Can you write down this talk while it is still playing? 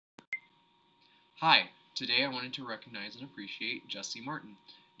Hi, today I wanted to recognize and appreciate Jesse Martin.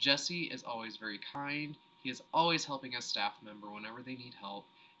 Jesse is always very kind, he is always helping a staff member whenever they need help,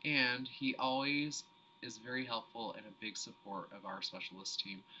 and he always is very helpful and a big support of our specialist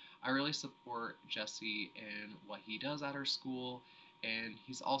team. I really support Jesse in what he does at our school, and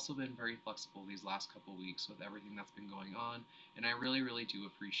he's also been very flexible these last couple weeks with everything that's been going on, and I really, really do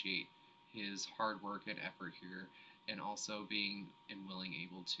appreciate his hard work and effort here, and also being and willing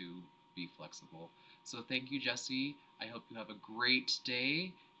able to be flexible. So thank you, Jesse. I hope you have a great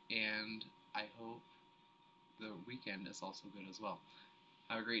day, and I hope the weekend is also good as well.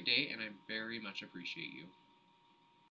 Have a great day, and I very much appreciate you.